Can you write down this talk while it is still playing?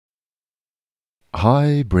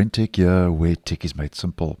Hi, BrenTech here, where tech is made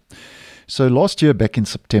simple. So last year, back in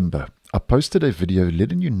September, I posted a video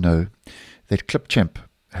letting you know that Clipchamp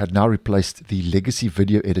had now replaced the legacy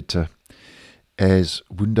video editor as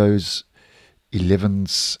Windows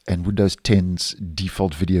 11's and Windows 10's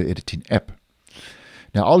default video editing app.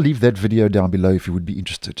 Now, I'll leave that video down below if you would be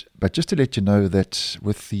interested. But just to let you know that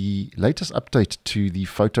with the latest update to the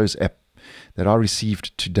Photos app that I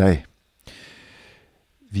received today,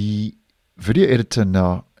 the video editor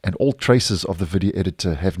now and all traces of the video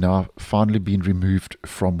editor have now finally been removed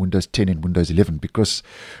from Windows 10 and Windows 11, because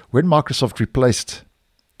when Microsoft replaced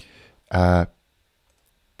the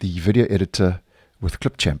video editor with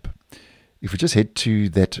Clipchamp, if we just head to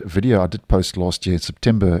that video I did post last year in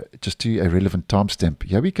September, just to a relevant timestamp,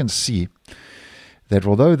 here we can see that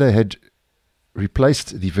although they had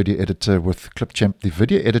replaced the video editor with Clipchamp, the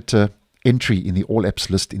video editor entry in the All Apps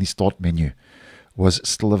list in the Start menu was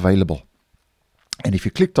still available. And if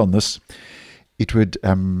you clicked on this, it would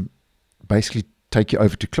basically take you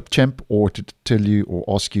over to Clipchamp, or to tell you or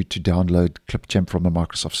ask you to download Clipchamp from the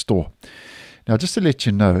Microsoft Store. Now, just to let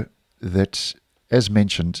you know that, as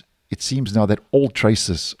mentioned, it seems now that all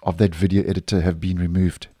traces of that video editor have been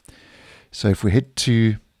removed. So if we head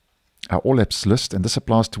to our All Apps list, and this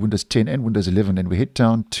applies to Windows 10 and Windows 11, and we head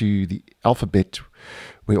down to the alphabet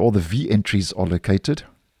where all the V entries are located,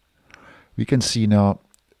 we can see now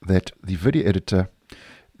that the video editor,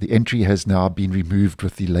 the entry has now been removed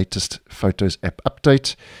with the latest Photos app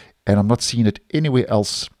update, and I'm not seeing it anywhere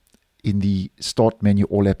else in the Start menu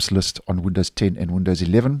All Apps list on Windows 10 and Windows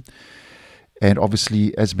 11. And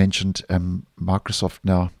obviously, as mentioned, Microsoft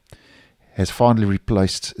now has finally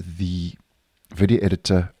replaced the video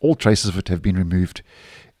editor. All traces of it have been removed,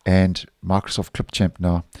 and Microsoft Clipchamp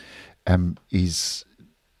now is,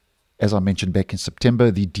 as I mentioned back in September,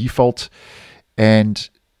 the default. And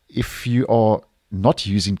if you are not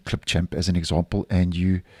using Clipchamp as an example, and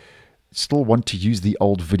you still want to use the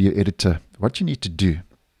old video editor, what you need to do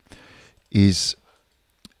is,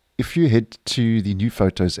 if you head to the new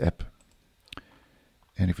Photos app,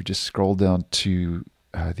 and if we just scroll down to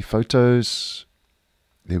the Photos,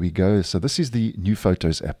 there we go. So this is the new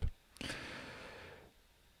Photos app.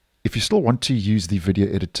 If you still want to use the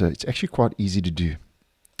video editor, it's actually quite easy to do.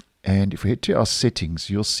 And if we head to our settings,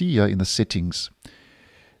 you'll see here in the settings,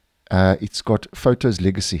 it's got Photos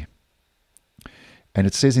Legacy. And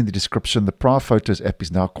it says in the description, the prior Photos app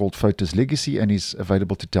is now called Photos Legacy and is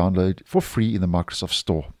available to download for free in the Microsoft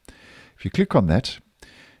Store. If you click on that,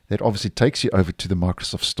 that obviously takes you over to the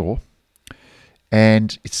Microsoft Store.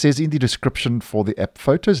 And it says in the description for the app,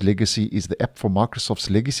 Photos Legacy is the app for Microsoft's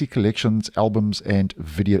legacy collections, albums, and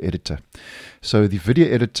video editor. So the video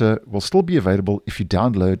editor will still be available if you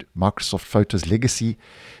download Microsoft Photos Legacy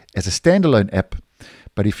as a standalone app.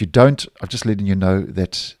 But if you don't, I'm just letting you know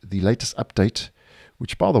that the latest update,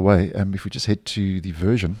 which, by the way, if we just head to the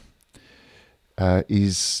version,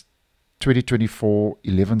 is 2024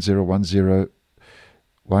 11.010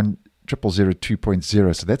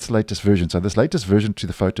 1.002.0. So that's the latest version. So this latest version to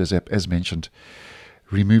the Photos app, as mentioned,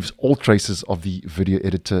 removes all traces of the video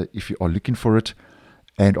editor if you are looking for it.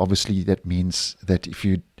 And obviously that means that if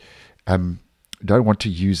you don't want to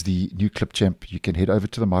use the new Clipchamp, you can head over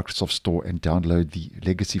to the Microsoft Store and download the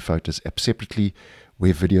Legacy Photos app separately,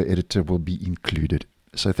 where video editor will be included.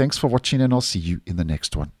 So thanks for watching, and I'll see you in the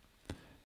next one.